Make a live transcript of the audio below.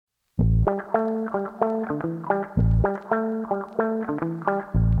Hi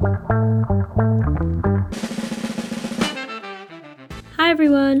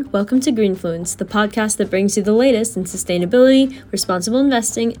everyone, welcome to Greenfluence, the podcast that brings you the latest in sustainability, responsible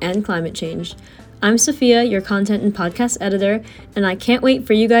investing, and climate change. I'm Sophia, your content and podcast editor, and I can't wait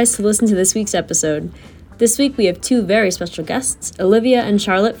for you guys to listen to this week's episode. This week we have two very special guests, Olivia and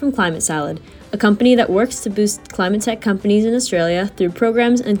Charlotte from Climate Salad, a company that works to boost climate tech companies in Australia through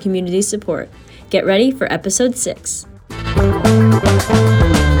programs and community support. Get ready for episode 6.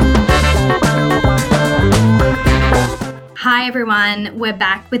 Hi everyone, we're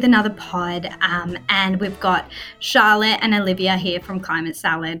back with another pod and we've got Charlotte and Olivia here from Climate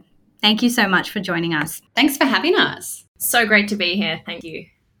Salad. Thank you so much for joining us. Thanks for having us. So great to be here, thank you.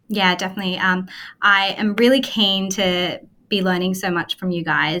 Yeah, definitely. I am really keen to be learning so much from you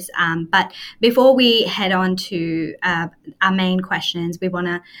guys. But before we head on to our main questions, we want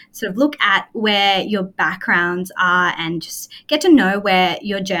to sort of look at where your backgrounds are and just get to know where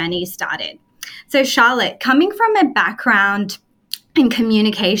your journey started. So Charlotte, coming from a background in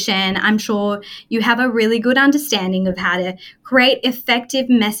communication, I'm sure you have a really good understanding of how to create effective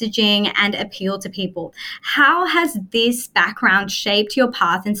messaging and appeal to people. How has this background shaped your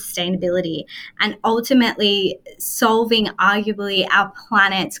path in sustainability and ultimately solving arguably our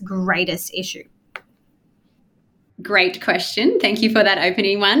planet's greatest issue? Great question. Thank you for that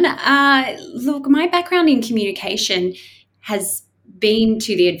opening one. Look, my background in communication has been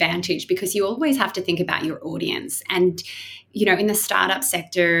to the advantage because you always have to think about your audience. And, you know, in the startup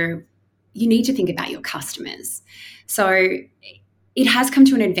sector, you need to think about your customers. So it has come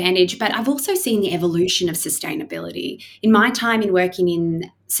to an advantage, but I've also seen the evolution of sustainability. In my time in working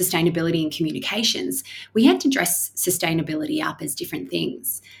in sustainability and communications, we had to dress sustainability up as different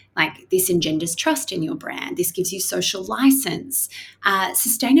things. Like this engenders trust in your brand. This gives you social license.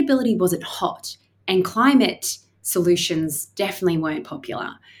 Sustainability wasn't hot, and climate solutions definitely weren't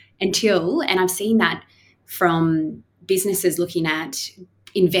popular until, and I've seen that from businesses looking at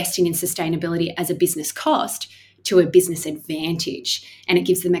investing in sustainability as a business cost to a business advantage, and it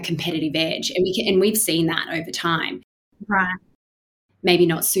gives them a competitive edge. And we've seen that over time. Right. Maybe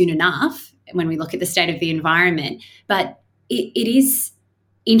not soon enough when we look at the state of the environment, but it is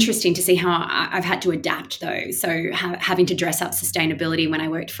interesting to see how I've had to adapt though. So having to dress up sustainability when I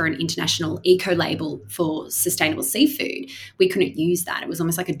worked for an international eco label for sustainable seafood, we couldn't use that. It was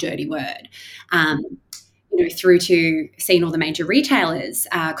almost like a dirty word. Through to seeing all the major retailers,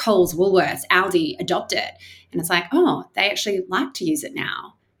 Coles, Woolworths, Aldi adopt it. And it's like, oh, they actually like to use it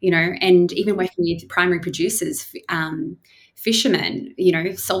now, and even working with primary producers, fishermen,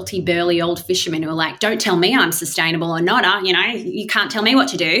 salty, burly old fishermen who are like, don't tell me I'm sustainable or not, you can't tell me what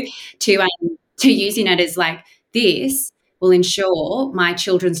to do, to using it as like, this will ensure my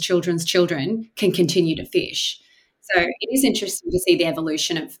children's children can continue to fish. So it is interesting to see the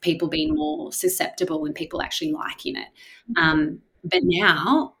evolution of people being more susceptible and people actually liking it. But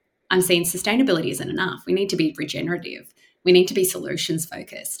now I'm seeing sustainability isn't enough. We need to be regenerative. We need to be solutions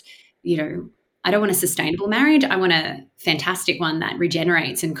focused. I don't want a sustainable marriage. I want a fantastic one that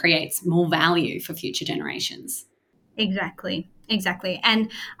regenerates and creates more value for future generations. Exactly. And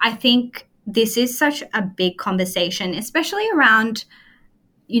I think this is such a big conversation, especially around,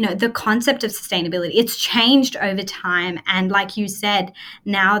 the concept of sustainability. It's changed over time. And like you said,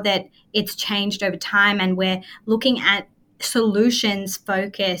 now that it's changed over time and we're looking at solutions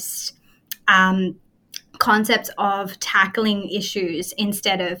focused concepts of tackling issues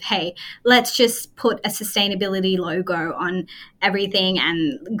instead of, hey, let's just put a sustainability logo on everything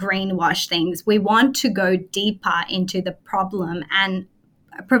and greenwash things. We want to go deeper into the problem and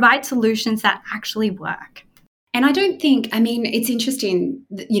provide solutions that actually work. And I don't think, it's interesting,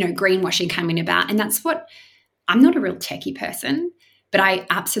 greenwashing coming about, and that's what, I'm not a real techie person, but I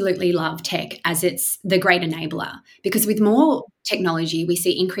absolutely love tech as it's the great enabler, because with more technology, we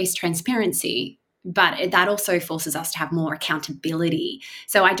see increased transparency, but that also forces us to have more accountability.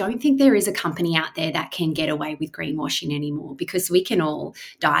 So I don't think there is a company out there that can get away with greenwashing anymore, because we can all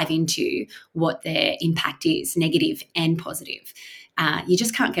dive into what their impact is, negative and positive. You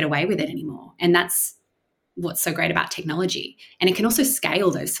just can't get away with it anymore. And that's what's so great about technology. And it can also scale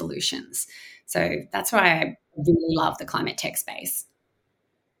those solutions. So that's why I really love the climate tech space.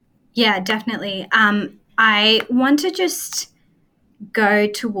 Yeah, definitely. I want to just go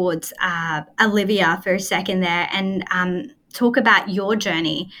towards Olivia for a second there and talk about your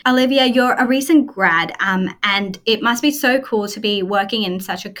journey. Olivia, you're a recent grad, and it must be so cool to be working in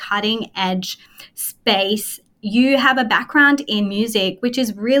such a cutting edge space you have a background in music, which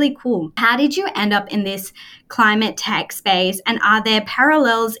is really cool. How did you end up in this climate tech space? And are there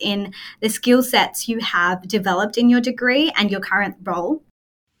parallels in the skill sets you have developed in your degree and your current role?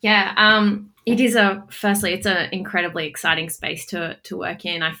 Yeah, firstly, it's an incredibly exciting space to work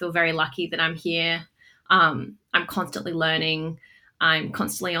in. I feel very lucky that I'm here. I'm constantly learning. I'm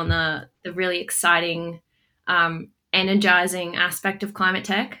constantly on the really exciting, energizing aspect of climate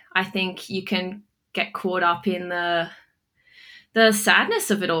tech. I think you can get caught up in the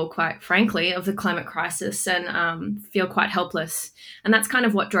sadness of it all, quite frankly, of the climate crisis, and feel quite helpless. And that's kind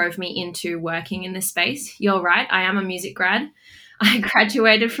of what drove me into working in this space. You're right, I am a music grad. I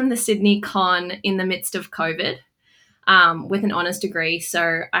graduated from the Sydney Con in the midst of COVID with an honours degree.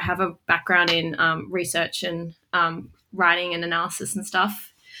 So I have a background in research and writing and analysis and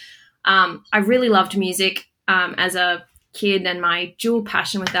stuff. I really loved music as a kid, and my dual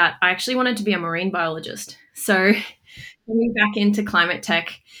passion with that, I actually wanted to be a marine biologist. So coming back into climate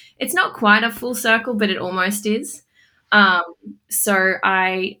tech, it's not quite a full circle, but it almost is. So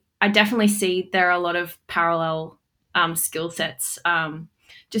I definitely see there are a lot of parallel skill sets.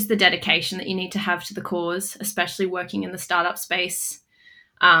 Just the dedication that you need to have to the cause, especially working in the startup space.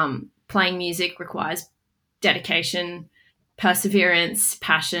 Playing music requires dedication, perseverance,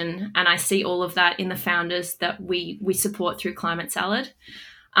 passion, and I see all of that in the founders that we support through Climate Salad.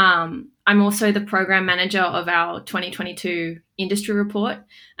 I'm also the program manager of our 2022 industry report.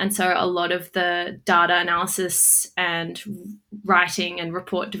 And so a lot of the data analysis and writing and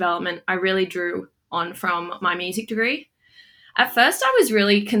report development, I really drew on from my music degree. At first, I was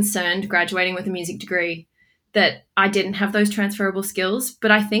really concerned graduating with a music degree that I didn't have those transferable skills.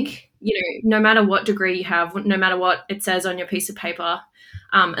 But I think, no matter what degree you have, no matter what it says on your piece of paper,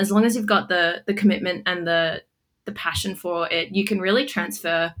 as long as you've got the commitment and the passion for it, you can really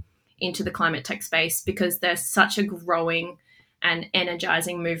transfer into the climate tech space because there's such a growing and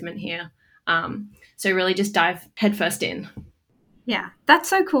energizing movement here. So really just dive headfirst in. Yeah, that's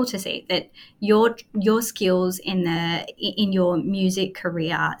so cool to see that your skills in your music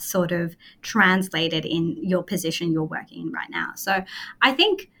career sort of translated in your position you're working in right now. So I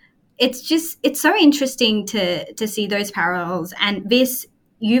think it's so interesting to see those parallels. And this,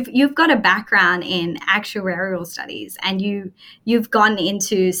 you've got a background in actuarial studies, and you've gone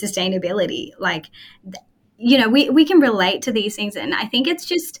into sustainability. Like, we can relate to these things, and I think it's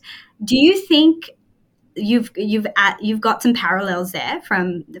just. Do you think you've got some parallels there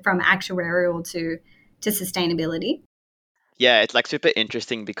from actuarial to sustainability? Yeah, it's like super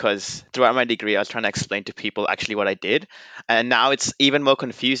interesting because throughout my degree, I was trying to explain to people actually what I did. And now it's even more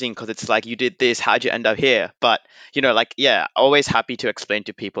confusing because it's like, you did this, how'd you end up here? But, always happy to explain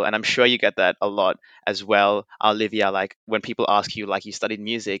to people. And I'm sure you get that a lot as well, Olivia, like when people ask you, like, you studied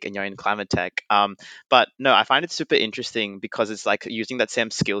music and you're in climate tech. But no, I find it super interesting because it's like using that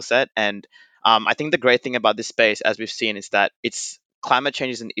same skill set. And I think the great thing about this space, as we've seen, is that climate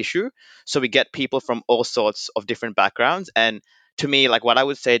change is an issue. So we get people from all sorts of different backgrounds. And to me, like what I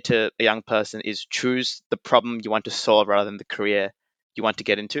would say to a young person is choose the problem you want to solve rather than the career you want to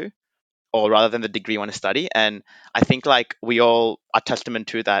get into, or rather than the degree you want to study. And I think like we all are testament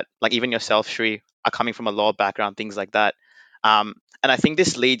to that. Like even yourself, Shri, are coming from a law background, things like that. And I think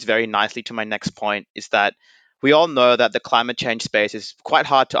this leads very nicely to my next point, is that we all know that the climate change space is quite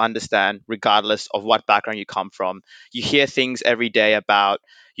hard to understand regardless of what background you come from. You hear things every day about,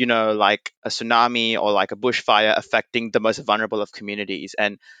 like a tsunami or like a bushfire affecting the most vulnerable of communities.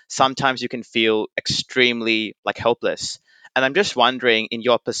 And sometimes you can feel extremely like helpless. And I'm just wondering, in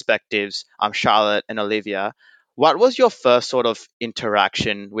your perspectives, Charlotte and Olivia, what was your first sort of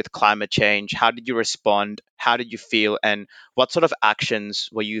interaction with climate change? How did you respond? How did you feel? And what sort of actions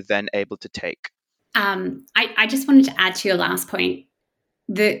were you then able to take? I just wanted to add to your last point.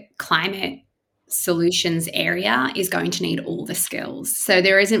 The climate solutions area is going to need all the skills. So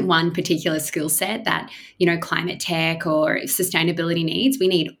there isn't one particular skill set that, climate tech or sustainability needs. We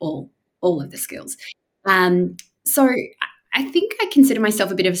need all of the skills. So I think I consider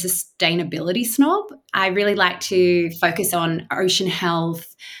myself a bit of a sustainability snob. I really like to focus on ocean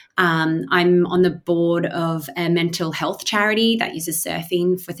health. I'm on the board of a mental health charity that uses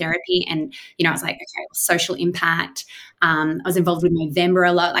surfing for therapy. And, I was like, okay, social impact. I was involved with Movember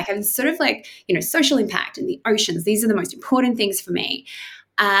a lot. Like I was sort of like, social impact and the oceans. These are the most important things for me.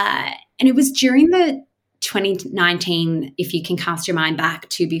 And it was during the 2019, if you can cast your mind back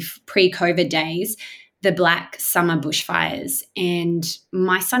to pre-COVID days, the Black Summer bushfires. And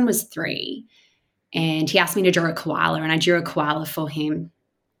my son was 3 and he asked me to draw a koala, and I drew a koala for him.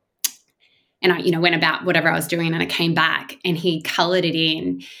 And I, went about whatever I was doing, and I came back and he colored it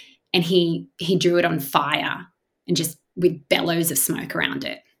in. and he drew it on fire and just with bellows of smoke around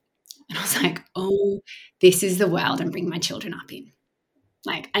it. And I was like, oh, this is the world I'm bringing my children up in.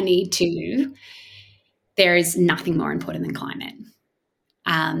 Like, there is nothing more important than climate.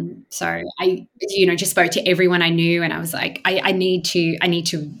 So I, just spoke to everyone I knew, and I was like, I need to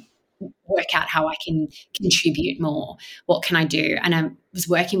work out how I can contribute more. What can I do? And I was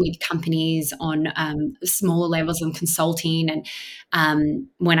working with companies on smaller levels of consulting. And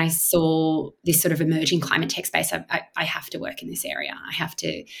when I saw this sort of emerging climate tech space, I have to work in this area.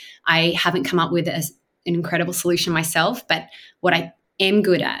 I haven't come up with an incredible solution myself, but what I am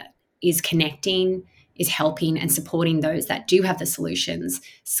good at is connecting, is helping and supporting those that do have the solutions,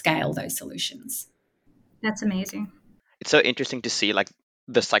 scale those solutions. That's amazing. It's so interesting to see like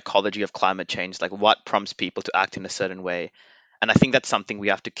the psychology of climate change, like what prompts people to act in a certain way. And I think that's something we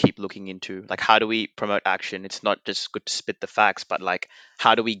have to keep looking into. Like, how do we promote action? It's not just good to spit the facts, but like,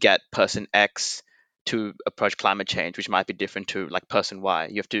 how do we get person X to approach climate change, which might be different to like person Y?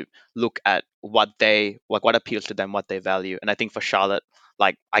 You have to look at what appeals to them, what they value. And I think for Charlotte,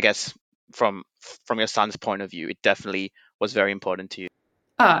 like, I guess from your son's point of view, it definitely was very important to you.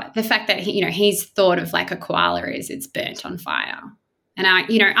 Oh, the fact that he's thought of like a koala is it's burnt on fire. And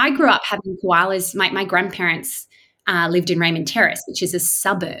I grew up having koalas. My grandparents lived in Raymond Terrace, which is a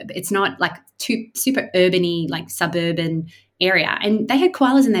suburb. It's not like too super urban-y, like suburban area. And they had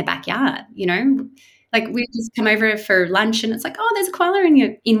koalas in their backyard, Like we just come over for lunch and it's like, oh, there's a koala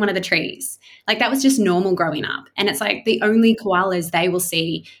in one of the trees. Like that was just normal growing up. And it's like the only koalas they will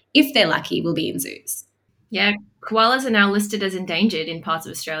see, if they're lucky, will be in zoos. Yeah, koalas are now listed as endangered in parts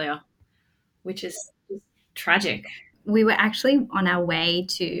of Australia, which is tragic. We were actually on our way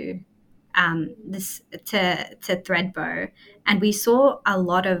to Thredbo, and we saw a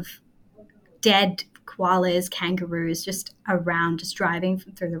lot of dead koalas, kangaroos just around, just driving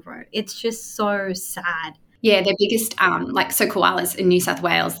through the road. It's just so sad. Yeah, their biggest, so koalas in New South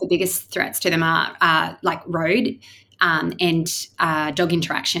Wales, the biggest threats to them are like road and dog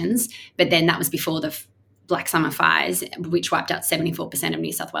interactions. But then that was before the Black Summer fires, which wiped out 74% of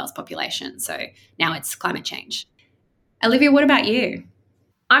New South Wales population. So now it's climate change. Olivia, what about you?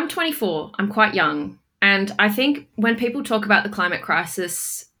 I'm 24. I'm quite young. And I think when people talk about the climate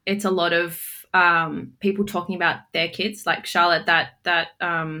crisis, it's a lot of people talking about their kids. Like Charlotte, that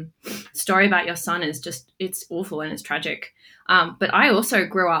story about your son is just, it's awful and it's tragic. But I also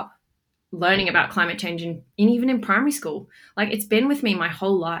grew up learning about climate change even in primary school. Like it's been with me my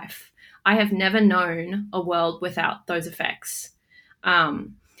whole life. I have never known a world without those effects.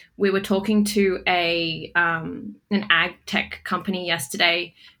 We were talking to an ag tech company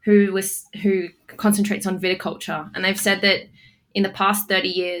yesterday who concentrates on viticulture, and they've said that in the past 30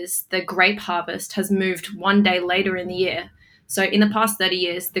 years, the grape harvest has moved one day later in the year. So in the past 30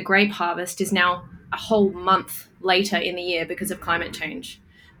 years, the grape harvest is now a whole month later in the year because of climate change,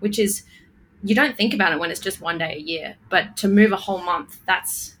 which is, you don't think about it when it's just one day a year, but to move a whole month,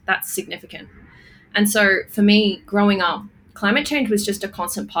 that's significant. And so for me, growing up, climate change was just a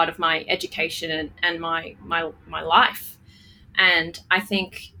constant part of my education and my life. And I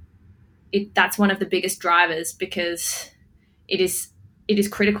think that's one of the biggest drivers because it is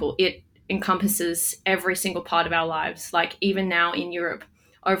critical. It encompasses every single part of our lives. Like even now in Europe,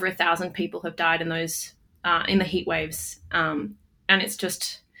 over 1,000 people have died in those in the heat waves. And it's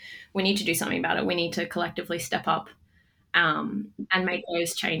just, we need to do something about it. We need to collectively step up and make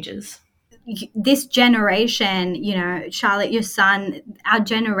those changes. This generation, Charlotte, your son, our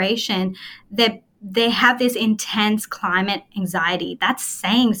generation, they have this intense climate anxiety. That's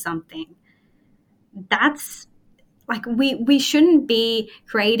saying something. That's like we shouldn't be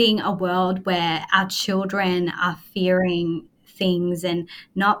creating a world where our children are fearing things and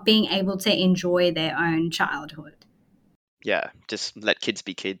not being able to enjoy their own childhood. Yeah, just let kids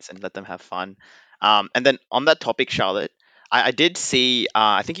be kids and let them have fun. And then on that topic, Charlotte, I did see,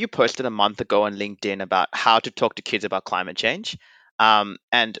 I think you posted a month ago on LinkedIn about how to talk to kids about climate change.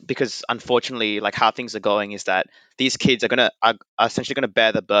 And because unfortunately, like how things are going is that these kids are essentially gonna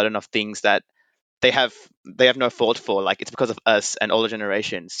bear the burden of things that they have no fault for. Like it's because of us and older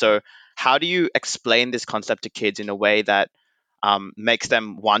generations. So how do you explain this concept to kids in a way that makes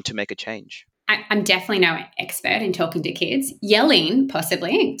them want to make a change? I'm definitely no expert in talking to kids. Yelling,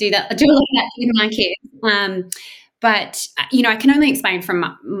 possibly, do a lot of that with my kids. But, I can only explain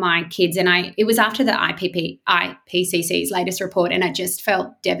from my kids, and it was after the IPCC's latest report, and I just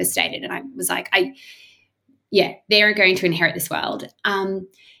felt devastated. And I was like, they're going to inherit this world. And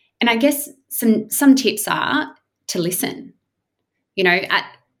I guess some tips are to listen.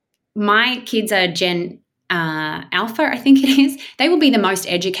 My kids are Gen Alpha, I think it is, they will be the most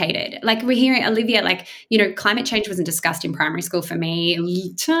educated. Like we're hearing Olivia, like, climate change wasn't discussed in primary school for me,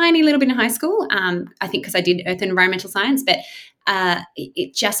 a tiny little bit in high school, I think because I did earth and environmental science, but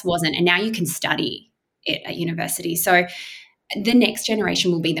it just wasn't. And now you can study it at university. So the next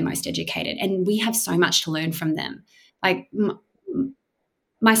generation will be the most educated, and we have so much to learn from them. Like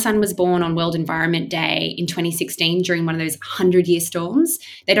my son was born on World Environment Day in 2016 during one of those 100-year storms.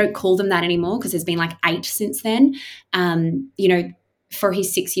 They don't call them that anymore because there's been like 8 since then. For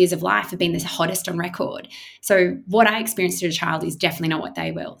his 6 years of life have been the hottest on record. So what I experienced as a child is definitely not what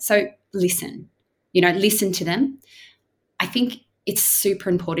they will. So listen to them. I think it's super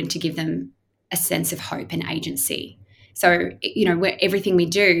important to give them a sense of hope and agency. So, everything we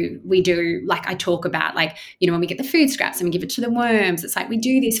do, like I talk about, like, when we get the food scraps and we give it to the worms, it's like we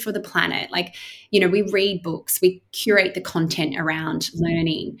do this for the planet. Like, we read books, we curate the content around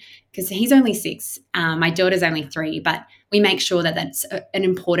learning, because he's only 6. My daughter's only 3, but we make sure that that's an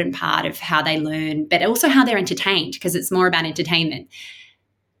important part of how they learn, but also how they're entertained, because it's more about entertainment.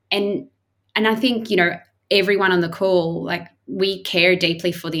 And I think, everyone on the call, like, we care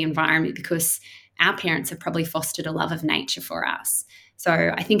deeply for the environment because our parents have probably fostered a love of nature for us. So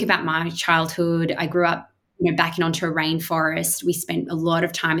I think about my childhood. I grew up, backing onto a rainforest. We spent a lot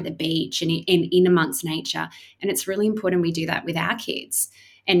of time at the beach and in amongst nature. And it's really important we do that with our kids.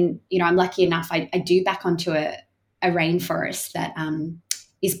 And, I'm lucky enough, I do back onto a rainforest that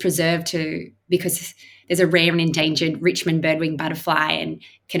is preserved because there's a rare and endangered Richmond birdwing butterfly and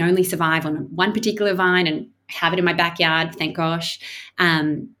can only survive on one particular vine, and have it in my backyard, thank gosh.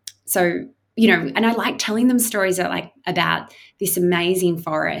 So, and I like telling them stories about this amazing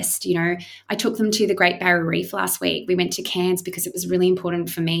forest. I took them to the Great Barrier Reef last week. We went to Cairns because it was really important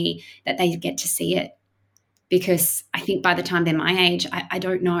for me that they get to see it, because I think by the time they're my age, I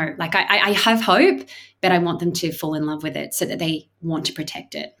don't know. Like I have hope, but I want them to fall in love with it so that they want to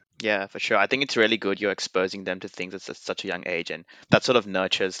protect it. Yeah, for sure. I think it's really good you're exposing them to things at such a young age, and that sort of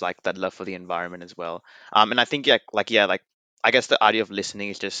nurtures like that love for the environment as well. And I think I guess the idea of listening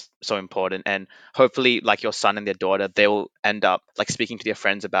is just so important, and hopefully like your son and their daughter, they will end up like speaking to their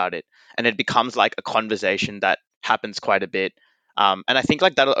friends about it, and it becomes like a conversation that happens quite a bit. And I think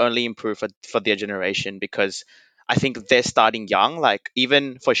like that'll only improve for their generation, because I think they're starting young. Like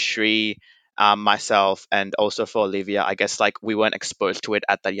even for Shri, myself, and also for Olivia, I guess like we weren't exposed to it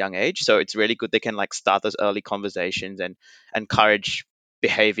at that young age. So it's really good they can like start those early conversations and encourage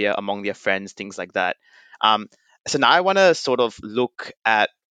behavior among their friends, things like that. So now I want to sort of look at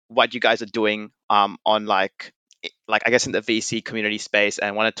what you guys are doing on like I guess in the VC community space,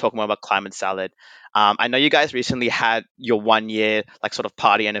 and want to talk more about Climate Salad. I know you guys recently had your 1 year like sort of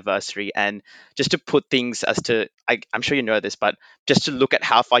party anniversary, and just to put things as to I'm sure you know this, but just to look at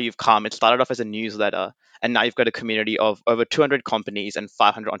how far you've come. It started off as a newsletter, and now you've got a community of over 200 companies and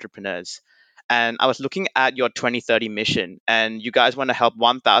 500 entrepreneurs. And I was looking at your 2030 mission, and you guys want to help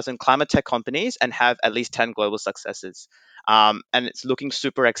 1,000 climate tech companies and have at least 10 global successes. And it's looking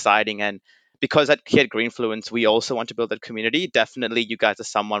super exciting. And because here at Greenfluence, we also want to build that community. Definitely, you guys are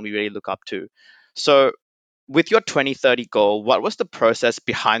someone we really look up to. So, with your 2030 goal, what was the process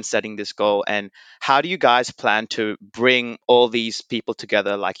behind setting this goal, and how do you guys plan to bring all these people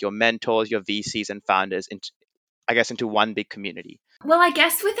together, like your mentors, your VCs, and founders, into one big community? Well, I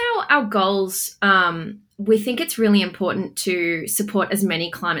guess with our goals, we think it's really important to support as many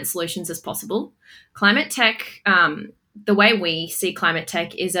climate solutions as possible. Climate tech, the way we see climate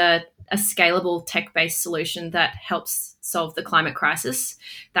tech is a scalable tech-based solution that helps solve the climate crisis.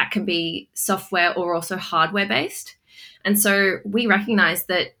 That can be software or also hardware-based. And so we recognize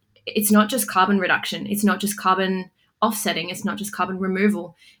that it's not just carbon reduction, it's not just carbon offsetting, it's not just carbon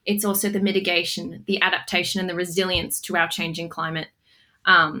removal, it's also the mitigation, the adaptation, and the resilience to our changing climate.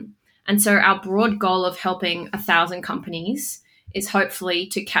 And so our broad goal of helping 1,000 companies is hopefully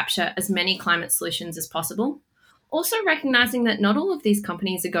to capture as many climate solutions as possible. Also recognizing that not all of these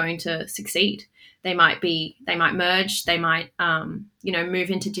companies are going to succeed. They might merge, they might, move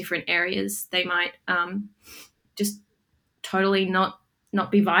into different areas. They might just totally not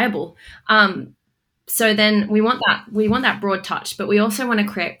be viable. So then we want that broad touch, but we also want to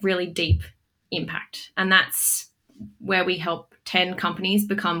create really deep impact. And that's where we help 10 companies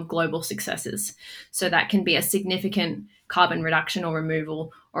become global successes. So that can be a significant carbon reduction or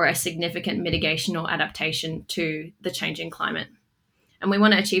removal, or a significant mitigation or adaptation to the changing climate. And we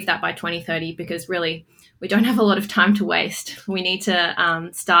want to achieve that by 2030, because really we don't have a lot of time to waste. We need to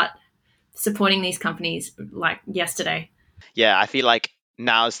start supporting these companies like yesterday. Yeah, I feel like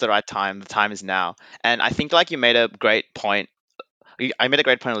now is the right time. The time is now. And I think like you made a great point. I made a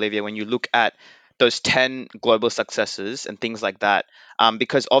great point, Olivia, when you look at those 10 global successes and things like that,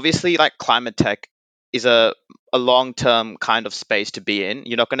 because obviously like climate tech is a long-term kind of space to be in.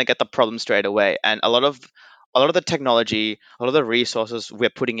 You're not going to get the problem straight away, and a lot of the technology, a lot of the resources we're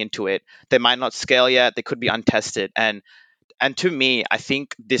putting into it, they might not scale yet, they could be untested. And to me, I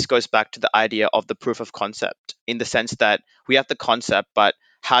think this goes back to the idea of the proof of concept, in the sense that we have the concept, but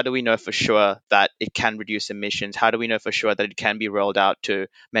how do we know for sure that it can reduce emissions? How do we know for sure that it can be rolled out to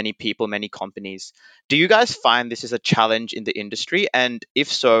many people, many companies? Do you guys find this is a challenge in the industry? And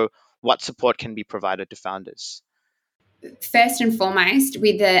if so, what support can be provided to founders? First and foremost,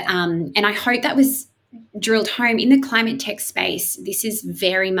 with the and I hope that was drilled home in the climate tech space. This is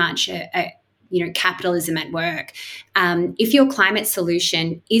very much a capitalism at work. If your climate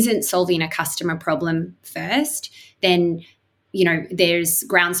solution isn't solving a customer problem first, then there's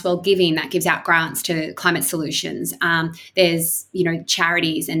Groundswell Giving that gives out grants to climate solutions. There's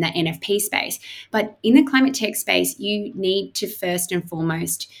charities in the NFP space, but in the climate tech space, you need to first and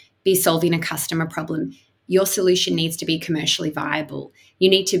foremost be solving a customer problem. Your solution needs to be commercially viable. You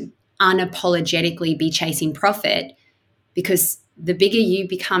need to unapologetically be chasing profit, because the bigger you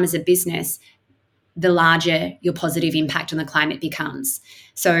become as a business, the larger your positive impact on the climate becomes.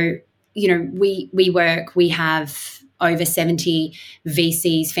 So, we have over 70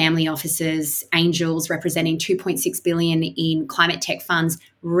 VCs, family offices, angels representing 2.6 billion in climate tech funds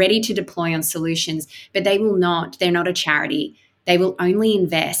ready to deploy on solutions, but they're not a charity. They will only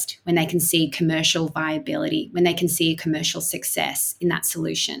invest when they can see commercial viability, when they can see a commercial success in that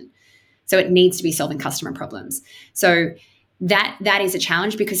solution. So it needs to be solving customer problems. So that is a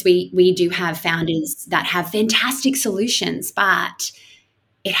challenge, because we do have founders that have fantastic solutions, but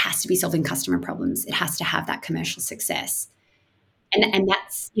it has to be solving customer problems. It has to have that commercial success. And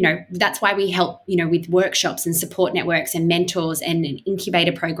that's why we help, with workshops and support networks and mentors and an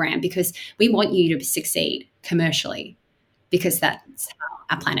incubator program, because we want you to succeed commercially, because that's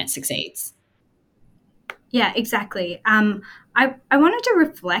how our planet succeeds. Yeah, exactly. I wanted to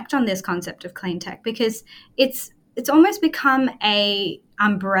reflect on this concept of clean tech, because it's almost become a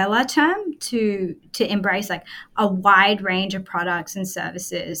umbrella term to embrace like a wide range of products and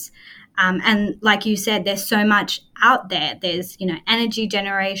services. And like you said, there's so much out there. There's, energy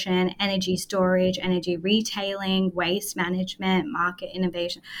generation, energy storage, energy retailing, waste management, market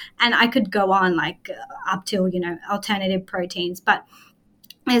innovation. And I could go on up till, alternative proteins, but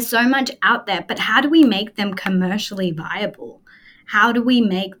there's so much out there. But how do we make them commercially viable? How do we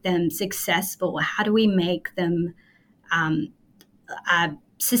make them successful? How do we make them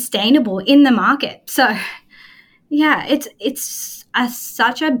sustainable in the market? So yeah, it's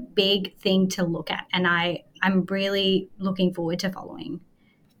such a big thing to look at, and I'm really looking forward to following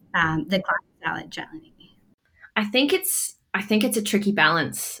the Climate Salad journey. I think it's a tricky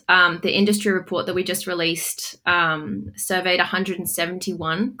balance. The industry report that we just released surveyed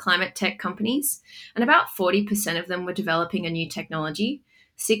 171 climate tech companies, and about 40% of them were developing a new technology.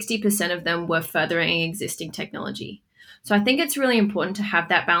 60% of them were furthering existing technology. So I think it's really important to have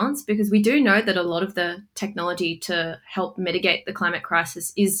that balance, because we do know that a lot of the technology to help mitigate the climate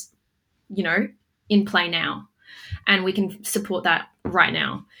crisis is, in play now, and we can support that right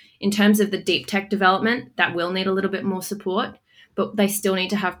now. In terms of the deep tech development, that will need a little bit more support, but they still need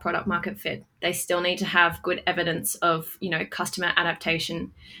to have product market fit. They still need to have good evidence of, customer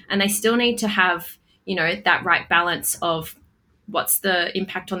adaptation, and they still need to have, that right balance of what's the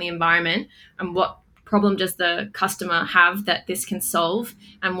impact on the environment and what problem does the customer have that this can solve,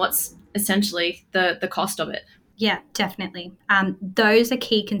 and what's essentially the cost of it. Yeah, definitely. Those are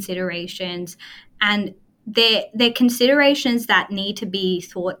key considerations, and they're considerations that need to be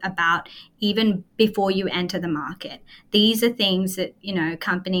thought about even before you enter the market. These are things that,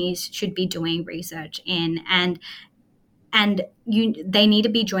 companies should be doing research in, and they need to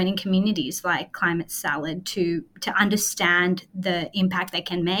be joining communities like Climate Salad to understand the impact they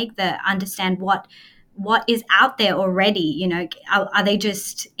can make, understand what is out there already. Are they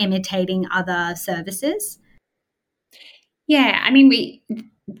just imitating other services? Yeah, I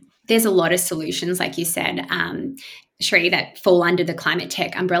mean, there's a lot of solutions, like you said, Shri, that fall under the climate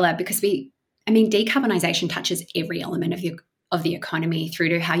tech umbrella, because decarbonisation touches every element of the economy, through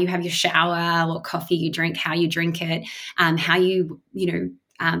to how you have your shower, what coffee you drink, how you drink it, how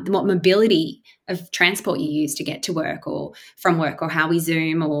what mobility of transport you use to get to work or from work, or how we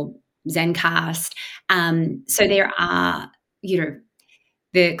Zoom or Zencast. So there are,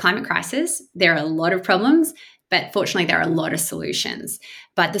 the climate crisis, there are a lot of problems, but fortunately there are a lot of solutions.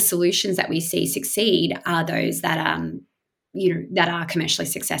 But the solutions that we see succeed are those that that are commercially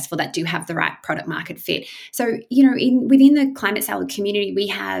successful, that do have the right product market fit. So, within the Climate Salad community, we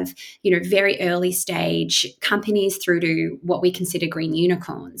have, very early stage companies through to what we consider green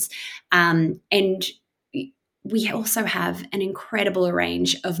unicorns. And we also have an incredible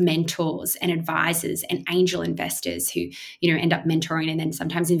range of mentors and advisors and angel investors who, end up mentoring and then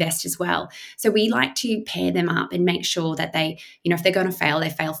sometimes invest as well. So we like to pair them up and make sure that they, if they're going to fail,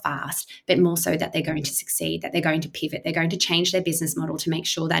 they fail fast, but more so that they're going to succeed, that they're going to pivot, they're going to change their business model to make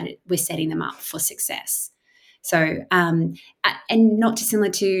sure that we're setting them up for success. So, and not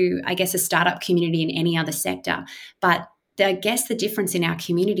dissimilar to, I guess, a startup community in any other sector, but I guess the difference in our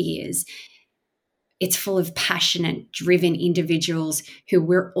community is it's full of passionate, driven individuals who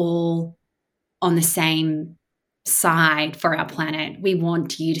we're all on the same side for our planet. We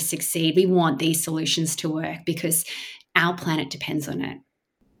want you to succeed. We want these solutions to work because our planet depends on it.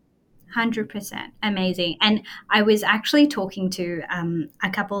 100%. Amazing. And I was actually talking to a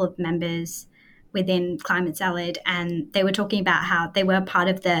couple of members within Climate Salad, and they were talking about how they were part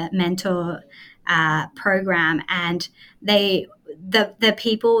of the mentor program, and the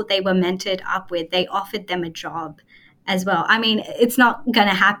people they were mentored up with, they offered them a job as well. I mean, it's not going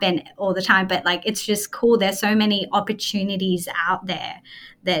to happen all the time, but it's just cool. There's so many opportunities out there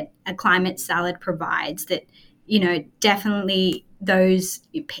that a Climate Salad provides that, definitely those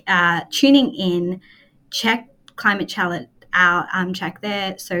tuning in, check Climate Salad out, check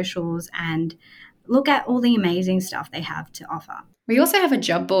their socials and look at all the amazing stuff they have to offer. We also have a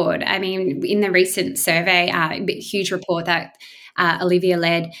job board. I mean, in the recent survey, huge report that Olivia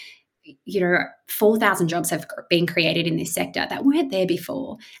led, 4,000 jobs have been created in this sector that weren't there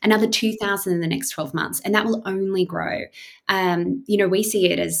before, another 2,000 in the next 12 months, and that will only grow. We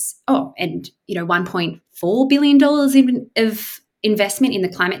see it as, $1.4 billion of investment in the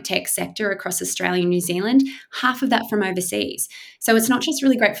climate tech sector across Australia and New Zealand, half of that from overseas. So it's not just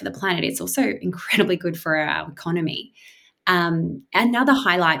really great for the planet, it's also incredibly good for our economy. Another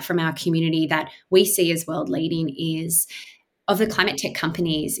highlight from our community that we see as world leading is, of the climate tech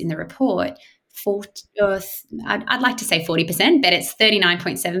companies in the report, I'd like to say 40%, but it's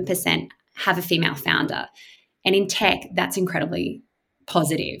 39.7% have a female founder. And in tech, that's incredibly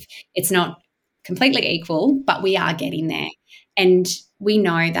positive. It's not completely equal, but we are getting there. And we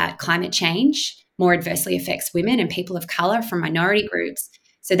know that climate change more adversely affects women and people of colour from minority groups.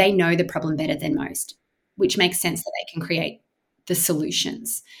 So they know the problem better than most, which makes sense that they can create the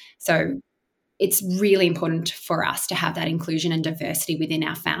solutions. So it's really important for us to have that inclusion and diversity within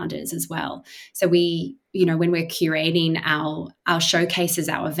our founders as well. So we, when we're curating our showcases,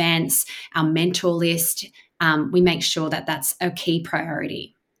 our events, our mentor list, we make sure that that's a key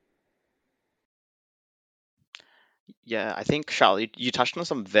priority. Yeah, I think, Charles, you touched on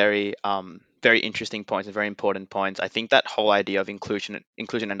some very interesting points and very important points. I think that whole idea of inclusion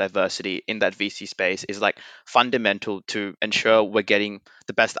and diversity in that VC space is fundamental to ensure we're getting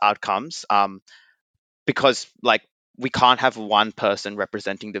the best outcomes. Because we can't have one person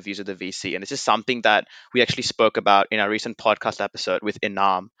representing the views of the VC, and this is something that we actually spoke about in our recent podcast episode with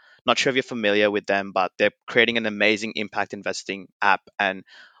Inam. Not sure if you're familiar with them, but they're creating an amazing impact investing app. And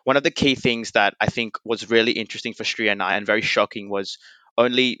one of the key things that I think was really interesting for Sri and I, and very shocking, was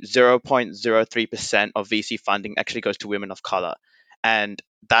only 0.03% of VC funding actually goes to women of color. And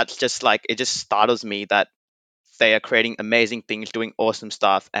that's just it just startles me that they are creating amazing things, doing awesome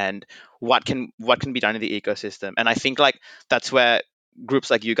stuff, and what can be done in the ecosystem. And I think that's where groups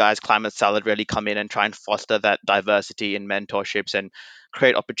like you guys, Climate Salad, really come in and try and foster that diversity in mentorships and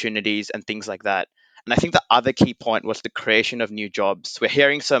create opportunities and things like that. And I think the other key point was the creation of new jobs. We're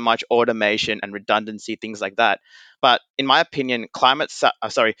hearing so much automation and redundancy, things like that. But in my opinion, climate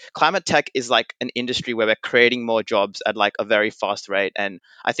tech is an industry where we're creating more jobs at a very fast rate. And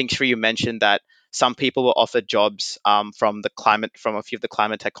I think, Sri, you mentioned that some people were offered jobs from a few of the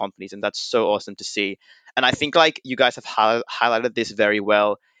climate tech companies, and that's so awesome to see. And I think you guys have highlighted this very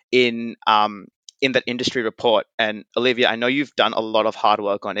well in that industry report. And Olivia, I know you've done a lot of hard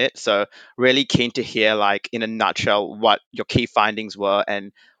work on it, so really keen to hear in a nutshell what your key findings were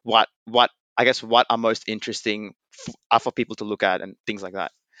and what are most interesting for people to look at and things like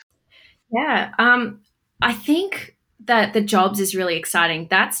that. Yeah, I think that the jobs is really exciting.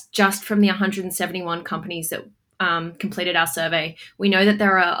 That's just from the 171 companies that completed our survey. We know that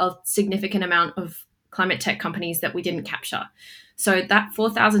there are a significant amount of climate tech companies that we didn't capture. So that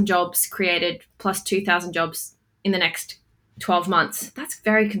 4,000 jobs created plus 2,000 jobs in the next 12 months, that's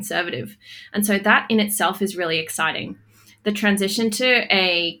very conservative. And so that in itself is really exciting. The transition to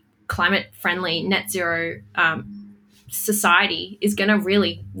a climate-friendly net zero society is going to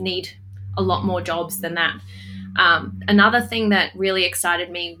really need a lot more jobs than that. Another thing that really excited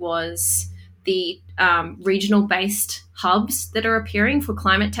me was the regional-based hubs that are appearing for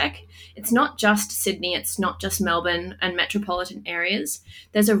climate tech. It's not just Sydney, it's not just Melbourne and metropolitan areas.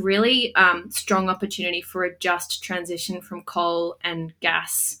 There's a really strong opportunity for a just transition from coal and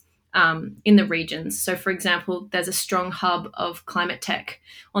gas in the regions. So, for example, there's a strong hub of climate tech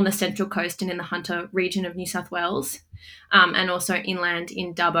on the Central Coast and in the Hunter region of New South Wales, and also inland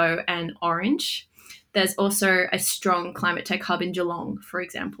in Dubbo and Orange. There's also a strong climate tech hub in Geelong, for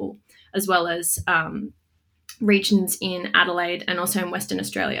example, as well as regions in Adelaide and also in Western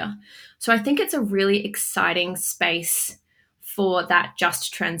Australia. So I think it's a really exciting space for that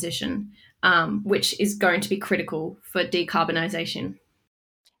just transition, which is going to be critical for decarbonisation.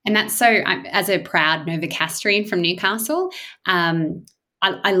 And that's so, as a proud Novocastrian from Newcastle,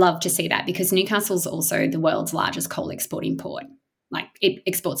 I love to see that, because Newcastle's also the world's largest coal exporting port. Like, it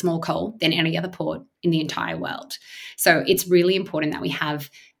exports more coal than any other port in the entire world. So it's really important that we have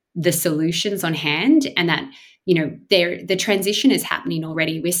the solutions on hand, and that, you know, the transition is happening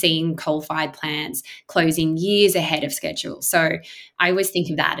already. We're seeing coal-fired plants closing years ahead of schedule. So I always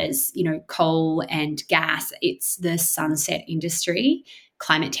think of that as, you know, coal and gas, it's the sunset industry.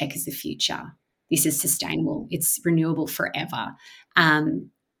 Climate tech is the future. This is sustainable. It's renewable forever.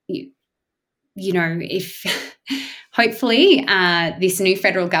 You know, if hopefully this new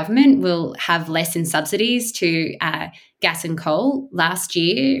federal government will have less in subsidies to gas and coal. Last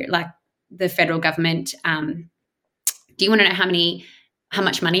year, like, the federal government, do you want to know how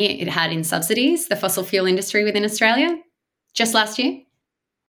much money it had in subsidies, the fossil fuel industry within Australia, just last year?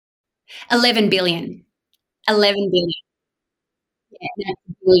 11 billion. 11 billion. Yeah, no,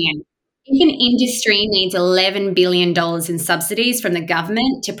 billion. If an industry needs $11 billion in subsidies from the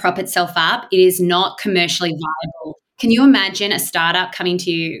government to prop itself up, it is not commercially viable. Can you imagine a startup coming to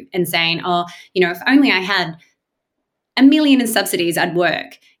you and saying, oh, you know, if only I had $1 million in subsidies, I'd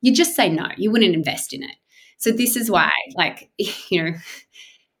work? You'd just say no. You wouldn't invest in it. So this is why, like, you know,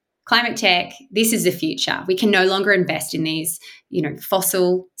 climate tech, this is the future. We can no longer invest in these, you know,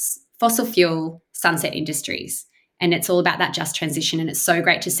 fossil fuel sunset industries. And it's all about that just transition. And it's so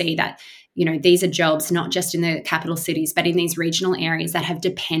great to see that, you know, these are jobs not just in the capital cities, but in these regional areas that have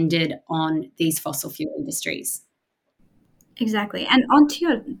depended on these fossil fuel industries. Exactly. And onto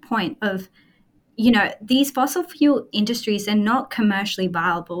your point of, you know, these fossil fuel industries are not commercially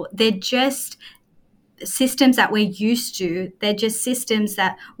viable. They're just systems that we're used to. They're just systems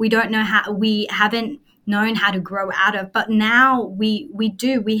that we don't know how, we haven't known how to grow out of, but now we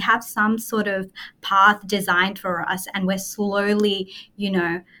have some sort of path designed for us, and we're slowly, you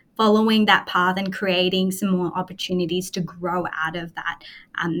know, following that path and creating some more opportunities to grow out of that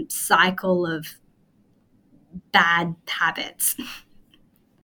cycle of bad habits.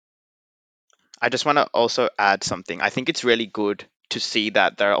 I just want to also add something. I think it's really good to see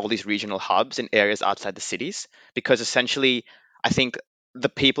that there are all these regional hubs in areas outside the cities, because essentially I think the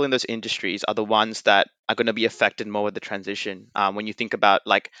people in those industries are the ones that are going to be affected more with the transition. When you think about,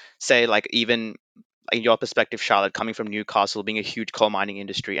 like, say, like, even in your perspective, Charlotte, coming from Newcastle, being a huge coal mining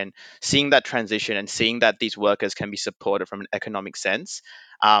industry, and seeing that transition and seeing that these workers can be supported from an economic sense.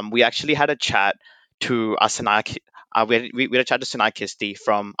 We actually had a chat to Sanaya. We had a chat to Sanaya Kisti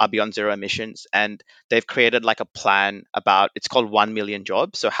from Beyond Zero Emissions, and they've created like a plan about, it's called 1 million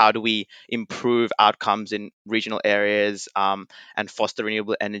jobs. So how do we improve outcomes in regional areas, and foster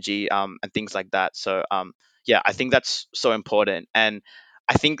renewable energy, and things like that. So yeah, I think that's so important. And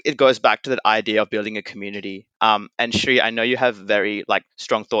I think it goes back to that idea of building a community. And Shri, I know you have very like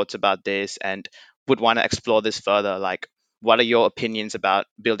strong thoughts about this and would want to explore this further. Like, what are your opinions about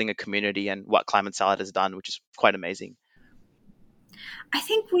building a community and what Climate Salad has done, which is quite amazing? I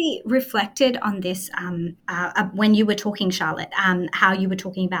think we reflected on this when you were talking, Charlotte, how you were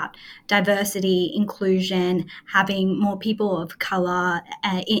talking about diversity, inclusion, having more people of colour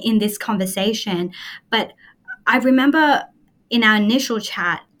in this conversation. But I remember in our initial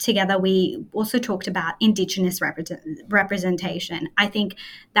chat together, we also talked about Indigenous representation. I think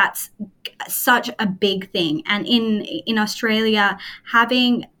that's such a big thing. And in Australia,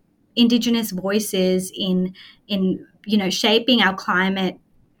 having Indigenous voices in you know, shaping our climate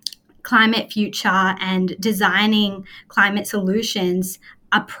future and designing climate solutions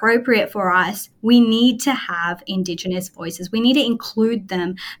appropriate for us, we need to have Indigenous voices. We need to include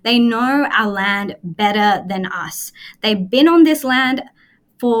them. They know our land better than us. They've been on this land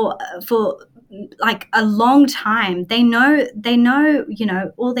for like a long time. They know, you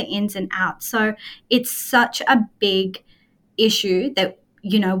know, all the ins and outs. So it's such a big issue that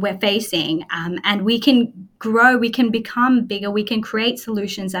we're facing, and we can grow, we can become bigger, we can create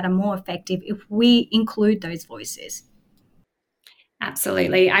solutions that are more effective if we include those voices.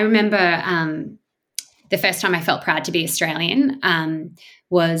 Absolutely. I remember the first time I felt proud to be Australian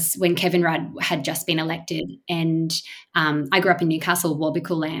was when Kevin Rudd had just been elected, and I grew up in Newcastle,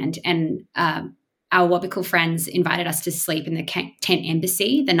 Wabbical land, and our Wabbical friends invited us to sleep in the Tent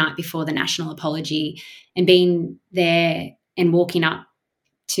Embassy the night before the national apology, and being there and walking up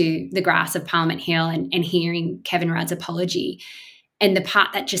to the grass of Parliament Hill and hearing Kevin Rudd's apology. And the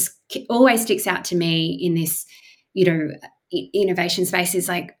part that just always sticks out to me in this, innovation space is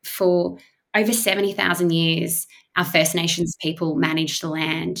like, for over 70,000 years, our First Nations people managed the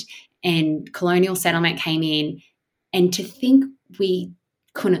land, and colonial settlement came in, and to think we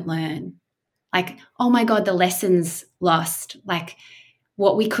couldn't learn. Like, oh my God, the lessons lost, like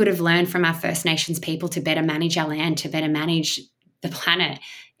what we could have learned from our First Nations people to better manage our land, to better manage the planet.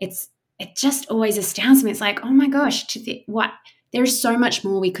 It just always astounds me. It's like, oh my gosh, there's so much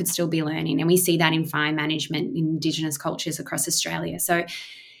more we could still be learning. And we see that in fire management in Indigenous cultures across Australia. So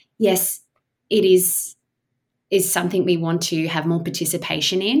yes, it is something we want to have more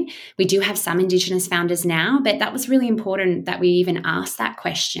participation in. We do have some Indigenous founders now, but that was really important that we even asked that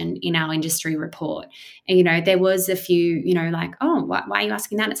question in our industry report. And, there was a few, like, oh, why are you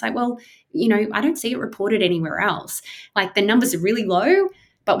asking that? It's like, well, I don't see it reported anywhere else. Like, the numbers are really low,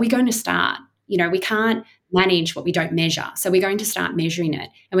 but we're going to start. We can't manage what we don't measure. So we're going to start measuring it,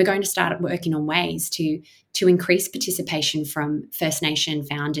 and we're going to start working on ways to increase participation from First Nation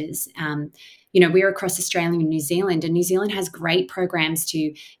founders. We're across Australia and New Zealand has great programs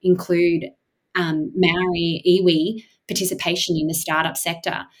to include Maori, iwi participation in the startup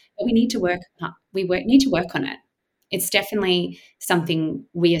sector. But we need to work on it. It's definitely something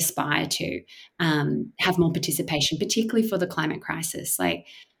we aspire to have more participation, particularly for the climate crisis. Like,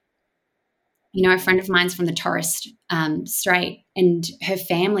 a friend of mine's from the Torres Strait, and her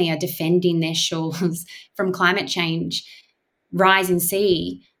family are defending their shores from climate change, rise in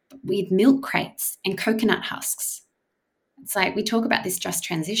sea, with milk crates and coconut husks. It's like, we talk about this just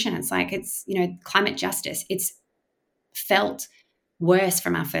transition. It's like, it's, climate justice. It's felt worse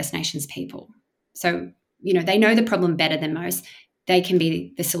from our First Nations people. So, they know the problem better than most. They can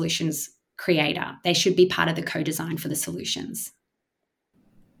be the solutions creator. They should be part of the co-design for the solutions.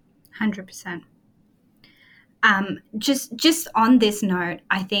 100%. Just on this note,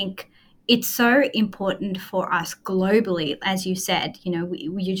 I think it's so important for us globally, as you said.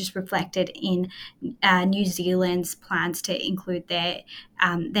 You just reflected in New Zealand's plans to include their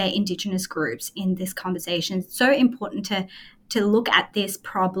Indigenous groups in this conversation. It's so important to look at this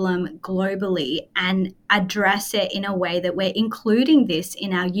problem globally and address it in a way that we're including this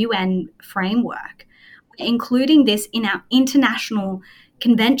in our UN framework, including this in our international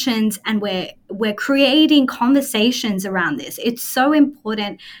conventions, and we're creating conversations around this. It's so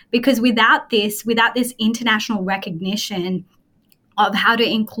important, because without this international recognition of how to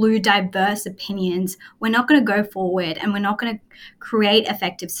include diverse opinions, we're not going to go forward, and we're not going to create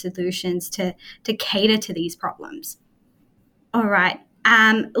effective solutions to cater to these problems. All right,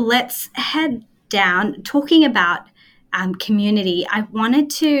 let's head down. Talking about community, I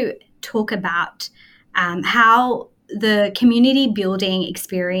wanted to talk about how the community building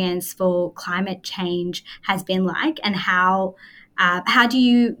experience for climate change has been like, and how do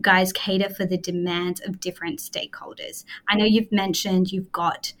you guys cater for the demands of different stakeholders? I know you've mentioned you've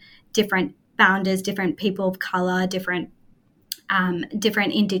got different founders, different people of color, different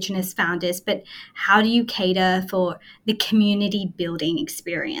Indigenous founders, but how do you cater for the community building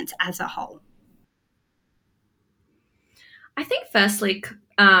experience as a whole? I think firstly,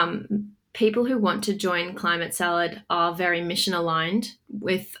 people who want to join Climate Salad are very mission aligned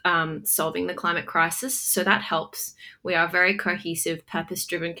with solving the climate crisis. So that helps. We are a very cohesive,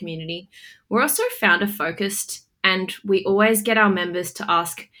 purpose-driven community. We're also founder-focused, and we always get our members to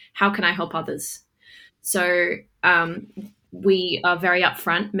ask, how can I help others? So we are very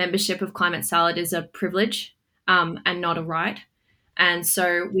upfront. Membership of Climate Salad is a privilege and not a right. And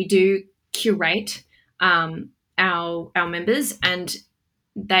so we do curate our members, and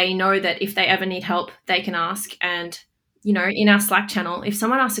they know that if they ever need help, they can ask. And, in our Slack channel, if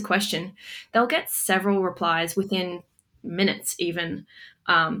someone asks a question, they'll get several replies within minutes even.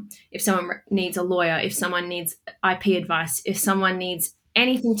 If someone needs a lawyer, if someone needs IP advice, if someone needs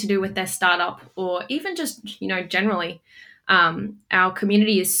anything to do with their startup, or even just, generally, our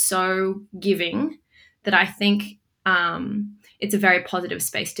community is so giving that I think it's a very positive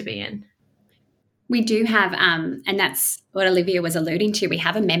space to be in. We do have, and that's what Olivia was alluding to. We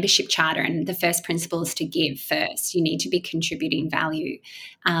have a membership charter, and the first principle is to give first. You need to be contributing value.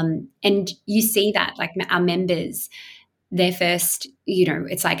 And you see that, like our members, their first,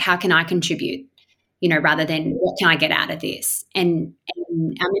 it's like, how can I contribute? Rather than what can I get out of this? And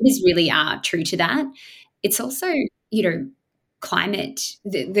our members really are true to that. It's also, climate,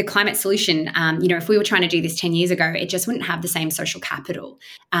 the climate solution, if we were trying to do this 10 years ago, it just wouldn't have the same social capital.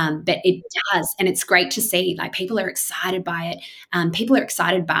 But it does. And it's great to see, like, people are excited by it. People are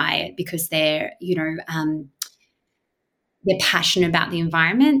excited by it because they're passionate about the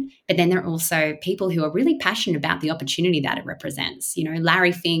environment, but then there are also people who are really passionate about the opportunity that it represents.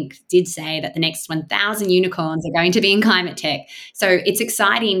 Larry Fink did say that the next 1,000 unicorns are going to be in climate tech. So it's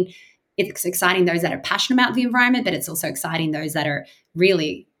exciting. It's exciting those that are passionate about the environment, but it's also exciting those that are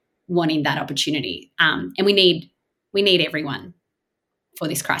really wanting that opportunity. And we need everyone for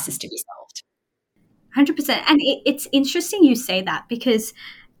this crisis to be solved. 100%. And it's interesting you say that, because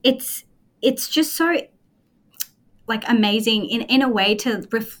it's just so like amazing in a way to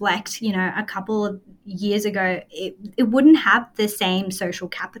reflect, a couple of years ago, it wouldn't have the same social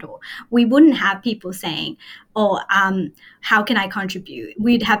capital. We wouldn't have people saying, how can I contribute?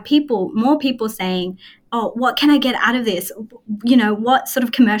 We'd have more people saying, what can I get out of this? What sort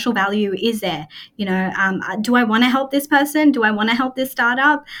of commercial value is there? Do I want to help this person? Do I want to help this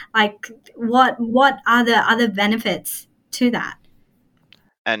startup? Like, what are the other benefits to that?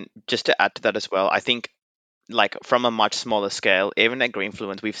 And just to add to that as well, I think, like, from a much smaller scale, even at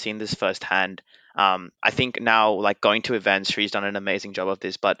Greenfluence, we've seen this firsthand. I think now, like, going to events, Shree's done an amazing job of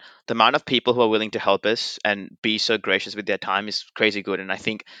this, but the amount of people who are willing to help us and be so gracious with their time is crazy good. And I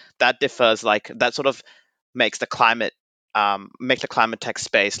think that differs, like, that sort of makes the climate tech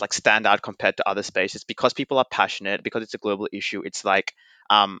space, like, stand out compared to other spaces, because people are passionate, because it's a global issue. It's like,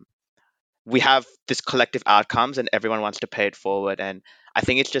 we have this collective outcomes and everyone wants to pay it forward. And I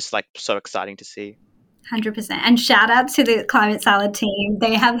think it's just, like, so exciting to see. 100%. And shout out to the Climate Salad team.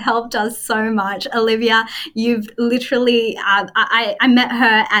 They have helped us so much. Olivia, you've literally, I met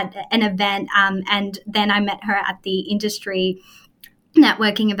her at an event, and then I met her at the industry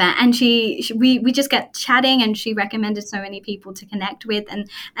networking event, and we just get chatting, and she recommended so many people to connect with,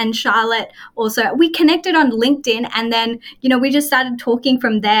 and Charlotte also, we connected on LinkedIn, and then we just started talking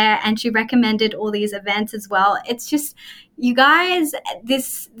from there, and she recommended all these events as well. It's just, you guys,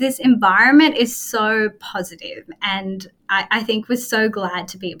 this environment is so positive, and I think we're so glad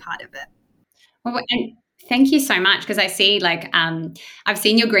to be a part of it. Well, and thank you so much, because I see, like, I've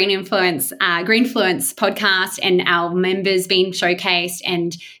seen your Greenfluence podcast and our members being showcased,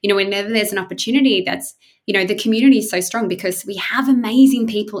 and whenever there's an opportunity, that's the community is so strong because we have amazing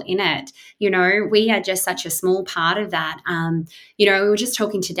people in it. We are just such a small part of that. We were just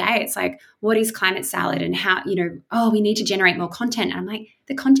talking today. It's like, what is Climate Salad, and how we need to generate more content. And I'm like,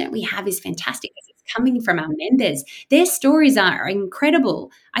 the content we have is fantastic. Coming from our members, their stories are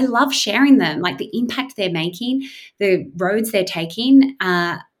incredible. I love sharing them, like the impact they're making, the roads they're taking.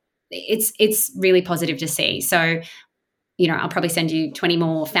 It's really positive to see. So, I'll probably send you 20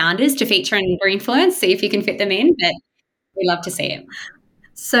 more founders to feature in Greenfluence, see if you can fit them in, but we love to see it.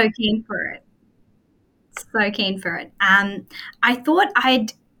 So keen for it. I thought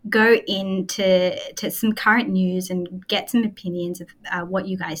I'd go into some current news and get some opinions of what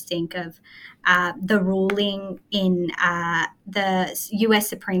you guys think of the ruling in the U.S.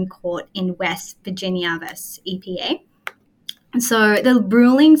 Supreme Court in West Virginia versus EPA. So the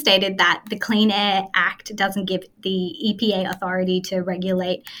ruling stated that the Clean Air Act doesn't give the EPA authority to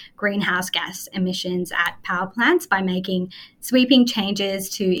regulate greenhouse gas emissions at power plants by making sweeping changes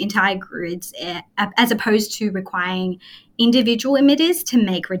to entire grids, as opposed to requiring individual emitters to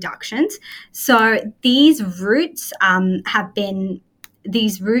make reductions. So these routes in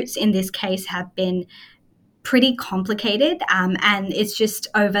this case have been pretty complicated, and it's just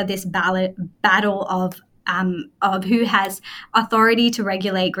over this battle of who has authority to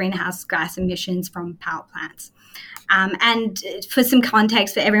regulate greenhouse gas emissions from power plants. And for some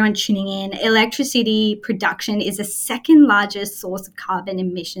context for everyone tuning in, electricity production is the second largest source of carbon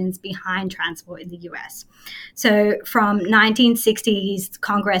emissions behind transport in the US. So from 1960s,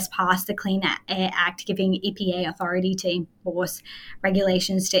 Congress passed the Clean Air Act, giving EPA authority to enforce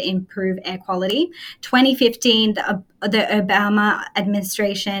regulations to improve air quality. 2015, the Obama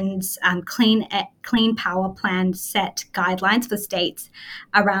administration's Clean Clean Power Plan set guidelines for states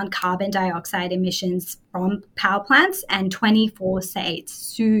around carbon dioxide emissions from power plants, and 24 states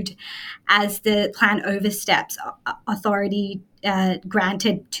sued as the plan oversteps authority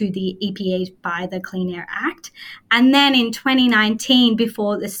granted to the EPA by the Clean Air Act. And then in 2019,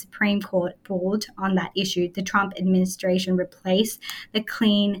 before the Supreme Court ruled on that issue, the Trump administration replaced the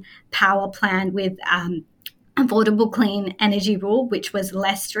Clean Power Plan with Affordable Clean Energy Rule, which was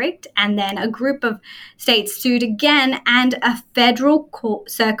less strict. And then a group of states sued again, and a federal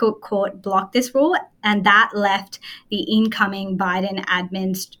circuit court blocked this rule. And that left the incoming Biden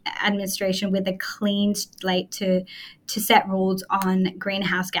administration with a clean slate to set rules on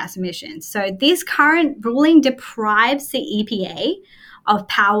greenhouse gas emissions. So this current ruling deprives the EPA of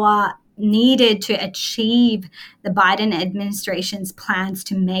power needed to achieve the Biden administration's plans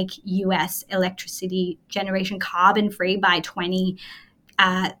to make U.S. electricity generation carbon-free by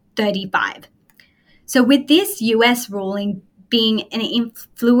 2035. So with this U.S. ruling being an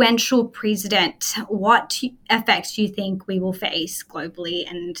influential precedent, what effects do you think we will face globally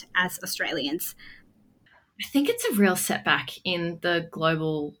and as Australians? I think it's a real setback in the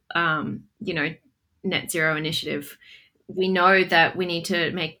global, net zero initiative. We know that we need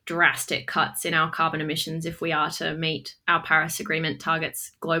to make drastic cuts in our carbon emissions if we are to meet our Paris Agreement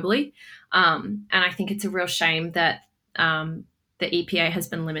targets globally. And I think it's a real shame that the EPA has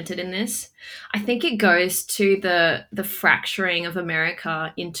been limited in this. I think it goes to the fracturing of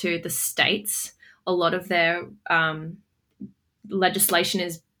America into the states. A lot of their legislation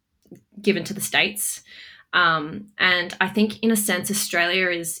is given to the states. And I think, in a sense, Australia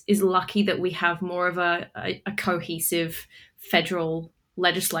is lucky that we have more of a cohesive federal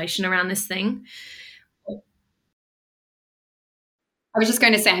legislation around this thing. I was just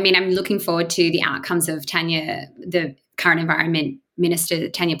going to say, I'm looking forward to the outcomes of the current Environment Minister,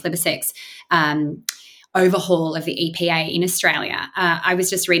 Tanya Plibersek's overhaul of the EPA in Australia. I was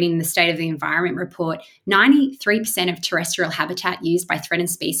just reading the State of the Environment report. 93% of terrestrial habitat used by threatened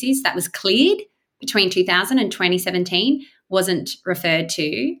species that was cleared between 2000 and 2017 wasn't referred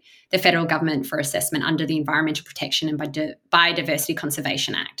to the federal government for assessment under the Environmental Protection and Biodiversity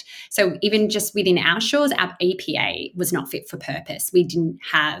Conservation Act. So even just within our shores, our EPA was not fit for purpose. We didn't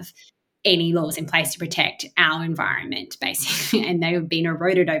have any laws in place to protect our environment, basically, and they have been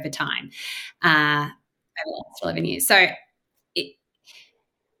eroded over time, over the last 11 years. So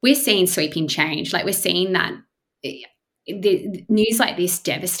we're seeing sweeping change. Like, we're seeing that the news like this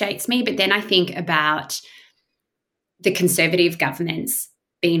devastates me, but then I think about the Conservative governments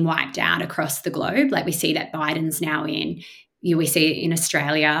being wiped out across the globe. Like, we see that Biden's now in, we see it in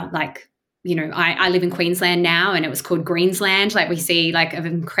Australia. Like, I live in Queensland now, and it was called Greensland. Like, we see like an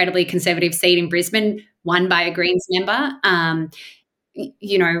incredibly conservative seat in Brisbane won by a Greens member.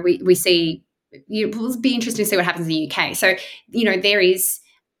 We see, it will be interesting to see what happens in the UK. So, there is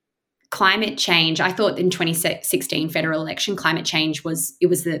climate change. I thought in 2016 federal election, climate change was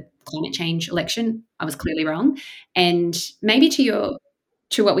the climate change election. I was clearly wrong. And maybe to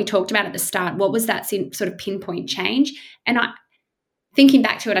what we talked about at the start, what was that sort of pinpoint change? And thinking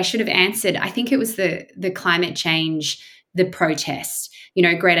back to it, I should have answered, I think it was the climate change, the protest,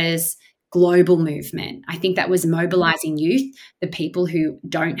 Greta's global movement. I think that was mobilizing youth, the people who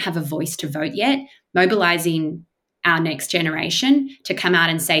don't have a voice to vote yet, mobilizing our next generation to come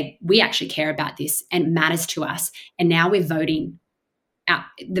out and say, we actually care about this and it matters to us. And now we're voting out,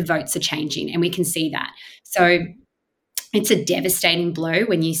 the votes are changing, and we can see that. So it's a devastating blow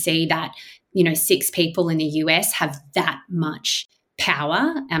when you see that, 6 people in the US have that much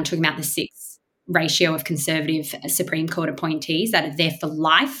power. I'm talking about the 6 ratio of conservative Supreme Court appointees that are there for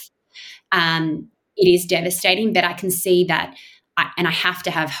life. It is devastating, but I can see that. And I have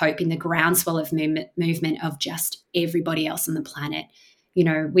to have hope in the groundswell of movement of just everybody else on the planet.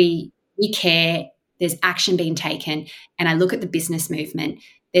 We care. There's action being taken. And I look at the business movement.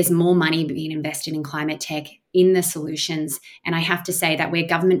 There's more money being invested in climate tech, in the solutions. And I have to say that where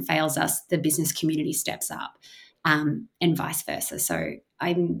government fails us, the business community steps up, and vice versa. So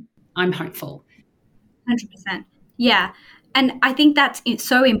I'm hopeful. 100%. Yeah. And I think that's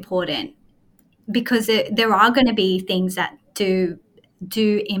so important, because there are going to be things that do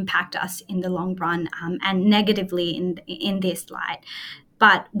impact us in the long run, and negatively in this light.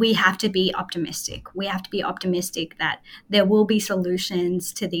 But we have to be optimistic. We have to be optimistic that there will be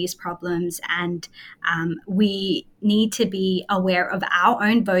solutions to these problems, and we need to be aware of our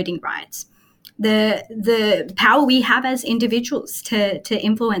own voting rights, the power we have as individuals to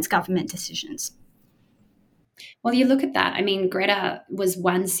influence government decisions. Well, you look at that. Greta was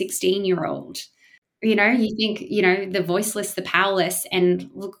one 16-year-old You know, you think, you know, the voiceless, the powerless, and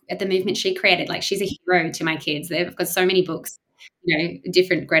look at the movement she created. Like, she's a hero to my kids. They've got so many books, you know,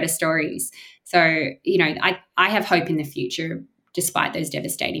 different Greta stories. So, you know, I have hope in the future despite those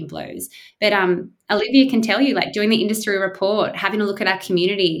devastating blows. But Olivia can tell you, like, doing the industry report, having a look at our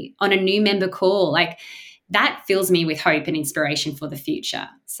community on a new member call, like, that fills me with hope and inspiration for the future.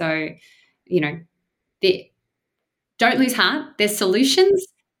 So, you know, don't lose heart. There's solutions.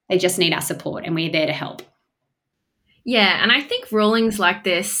 They just need our support, and we're there to help. Yeah, and I think rulings like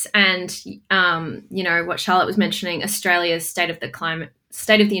this and, you know, what Charlotte was mentioning, Australia's State of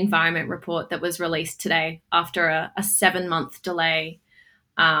the Environment report that was released today after a 7-month delay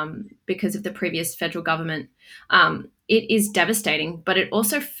because of the previous federal government. It is devastating, but it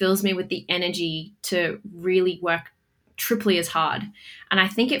also fills me with the energy to really work triply as hard. And I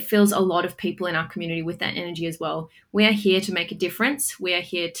think it fills a lot of people in our community with that energy as well. We are here to make a difference. We are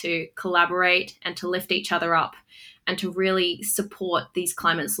here to collaborate and to lift each other up and to really support these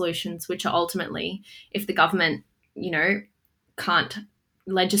climate solutions, which are ultimately, if the government, you know, can't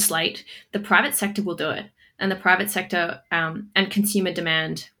legislate, the private sector will do it. And the private sector and consumer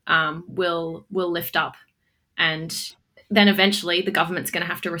demand will lift up. And then eventually the government's going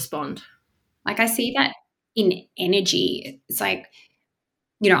to have to respond. Like, I see that in energy. It's like,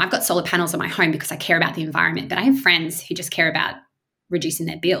 you know, I've got solar panels on my home because I care about the environment, but I have friends who just care about reducing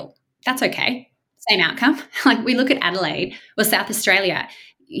their bill. That's okay. Same outcome. Like, we look at Adelaide or South Australia,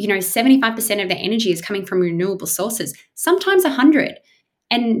 you know, 75% of their energy is coming from renewable sources, sometimes 100.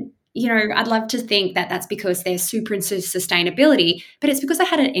 And, you know, I'd love to think that that's because they're super into sustainability, but it's because they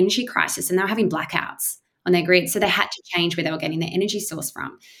had an energy crisis and they were having blackouts on their grid. So they had to change where they were getting their energy source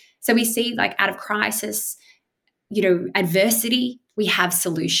from. So we see, like, out of crisis, you know, adversity, we have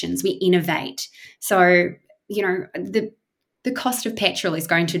solutions, we innovate. So, you know, the cost of petrol is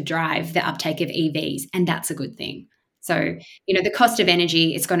going to drive the uptake of EVs, and that's a good thing. So, you know, the cost of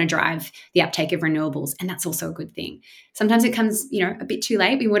energy is going to drive the uptake of renewables, and that's also a good thing. Sometimes it comes, you know, a bit too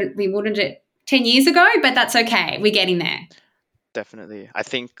late. We wanted it 10 years ago, but that's okay. We're getting there. Definitely. I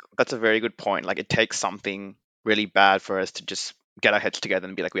think that's a very good point. Like, it takes something really bad for us to just get our heads together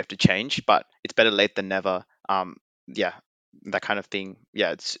and be like, we have to change, but it's better late than never. Yeah, that kind of thing.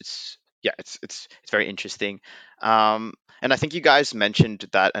 Yeah, it's very interesting. And I think you guys mentioned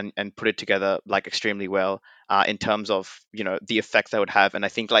that and put it together like extremely well in terms of, you know, the effects that would have. And I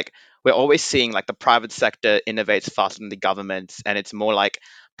think, like, we're always seeing like the private sector innovates faster than the government, and it's more like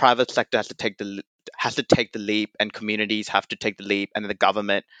private sector has to take the leap, and communities have to take the leap, and then the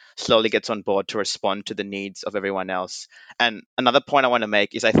government slowly gets on board to respond to the needs of everyone else. And another point I want to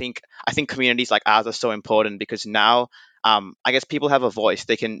make is I think communities like ours are so important because now I guess people have a voice.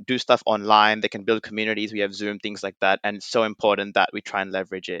 They can do stuff online. They can build communities. We have Zoom, things like that. And it's so important that we try and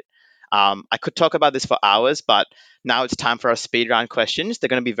leverage it. I could talk about this for hours, but now it's time for our speed round questions. They're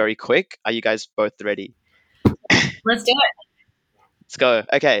going to be very quick. Are you guys both ready? Let's do it. Let's go.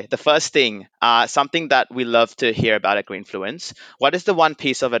 Okay, the first thing, something that we love to hear about at Greenfluence. What is the one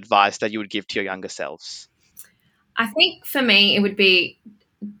piece of advice that you would give to your younger selves? I think for me, it would be,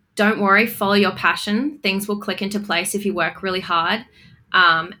 don't worry, follow your passion. Things will click into place if you work really hard.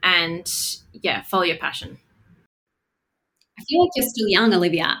 And yeah, follow your passion. I feel like you're still young,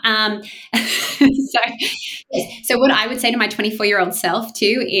 Olivia. So what I would say to my 24-year-old self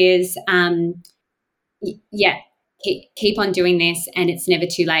too is, keep on doing this, and it's never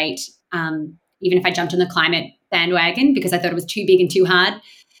too late. Even if I jumped on the climate bandwagon because I thought it was too big and too hard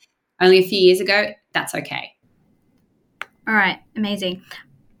only a few years ago, that's okay. All right, amazing.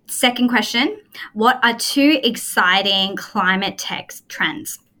 Second question, what are 2 exciting climate tech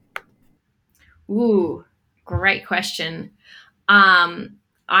trends? Ooh, great question.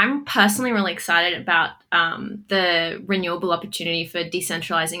 I'm personally really excited about the renewable opportunity for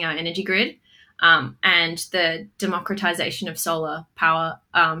decentralizing our energy grid and the democratization of solar power,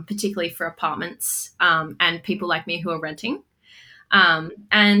 particularly for apartments and people like me who are renting.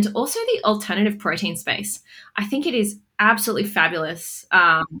 And also the alternative protein space. I think it is absolutely fabulous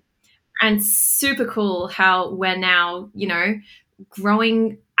and super cool how we're now, you know,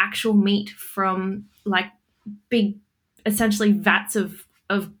 growing actual meat from like big, essentially vats of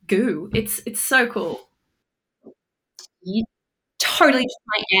goo. It's so cool. You totally took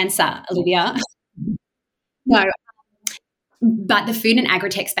my answer, Olivia. No, but the food and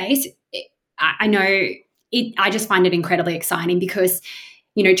agri-tech space, I know it. I just find it incredibly exciting because,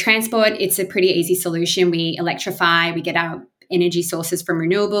 you know, transport, it's a pretty easy solution. We electrify, we get our energy sources from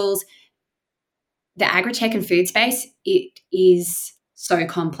renewables. The agri-tech and food space, it is so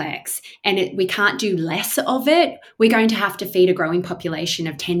complex, and we can't do less of it. We're going to have to feed a growing population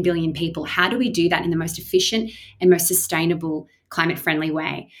of 10 billion people. How do we do that in the most efficient and most sustainable, climate-friendly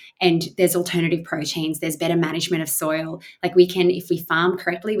way? And there's alternative proteins, there's better management of soil. Like we can, if we farm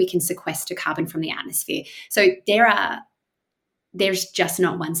correctly, we can sequester carbon from the atmosphere. So there's just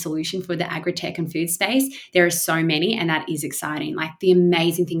not one solution for the agri-tech and food space. There are so many, and that is exciting. Like the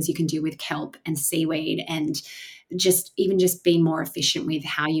amazing things you can do with kelp and seaweed, and just being more efficient with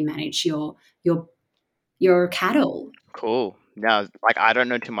how you manage your cattle. Cool. Now, like I don't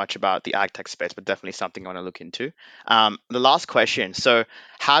know too much about the ag tech space, but definitely something I want to look into. The last question. So,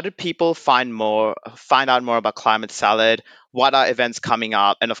 how do people find out more about Climate Salad? What are events coming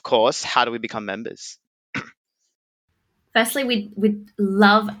up? And of course, how do we become members? Firstly, we'd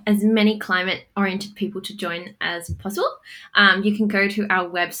love as many climate-oriented people to join as possible. You can go to our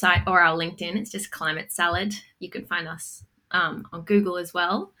website or our LinkedIn. It's just Climate Salad. You can find us on Google as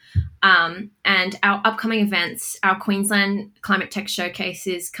well. And our upcoming events, our Queensland Climate Tech Showcase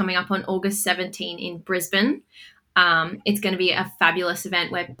is coming up on August 17 in Brisbane. It's going to be a fabulous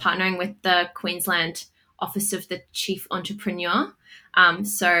event. We're partnering with the Queensland Office of the Chief Entrepreneur.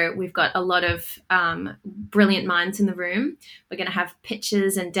 So we've got a lot of brilliant minds in the room. We're going to have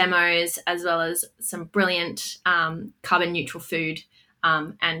pitches and demos, as well as some brilliant carbon neutral food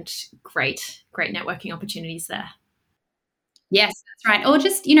and great networking opportunities there. Yes, that's right. Or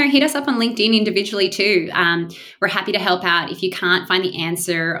just, hit us up on LinkedIn individually too. We're happy to help out. If you can't find the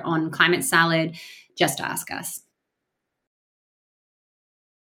answer on Climate Salad, just ask us.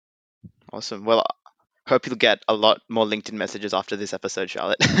 Awesome. Well, hope you'll get a lot more LinkedIn messages after this episode,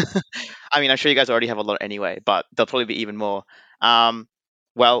 Charlotte. I mean, I'm sure you guys already have a lot anyway, but there'll probably be even more. Well,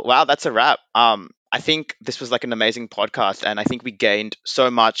 wow, that's a wrap. I think this was like an amazing podcast, and I think we gained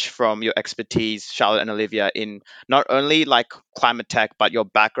so much from your expertise, Charlotte and Olivia, in not only like climate tech, but your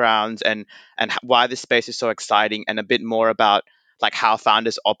backgrounds and why this space is so exciting, and a bit more about like how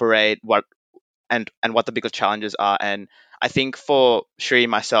founders operate, what the biggest challenges are. And I think for Shri,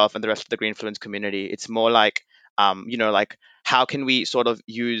 myself, and the rest of the Greenfluence community, it's more like, like how can we sort of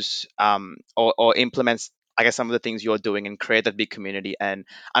use or implement, I guess, some of the things you're doing and create that big community. And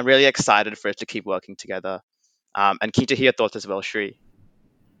I'm really excited for us to keep working together. And keen to hear your thoughts as well, Shri.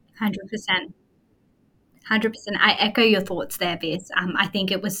 100%. I echo your thoughts there, Beth. I think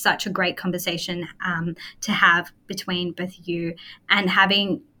it was such a great conversation to have between both of you, and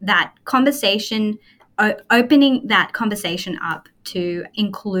having that conversation, opening that conversation up to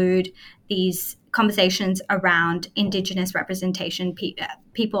include these conversations around Indigenous representation,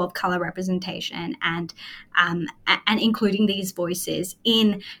 people of colour representation, and including these voices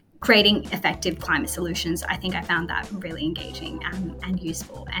in creating effective climate solutions. I think I found that really engaging and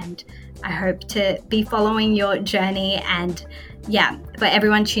useful, and I hope to be following your journey. And yeah, for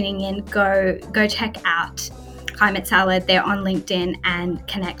everyone tuning in, go check out Climate Salad. They're on LinkedIn, and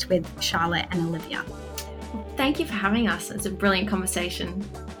connect with Charlotte and Olivia. Thank you for having us. It's a brilliant conversation.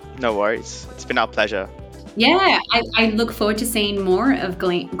 No worries. It's been our pleasure. Yeah, I look forward to seeing more of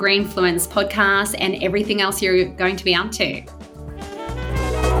Greenfluence podcast and everything else you're going to be up to.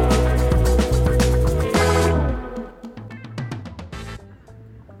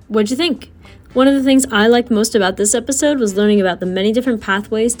 What'd you think? One of the things I liked most about this episode was learning about the many different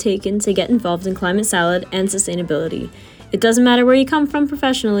pathways taken to get involved in Climate Salad and sustainability. It doesn't matter where you come from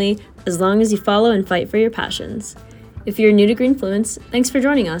professionally, as long as you follow and fight for your passions. If you're new to Greenfluence, thanks for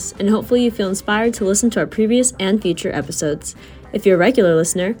joining us, and hopefully you feel inspired to listen to our previous and future episodes. If you're a regular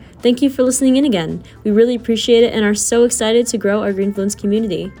listener, thank you for listening in again. We really appreciate it and are so excited to grow our Greenfluence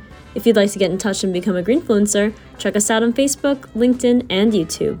community. If you'd like to get in touch and become a Greenfluencer, check us out on Facebook, LinkedIn, and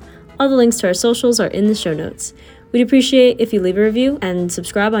YouTube. All the links to our socials are in the show notes. We'd appreciate if you leave a review and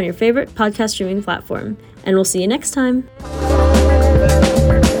subscribe on your favorite podcast streaming platform. And we'll see you next time.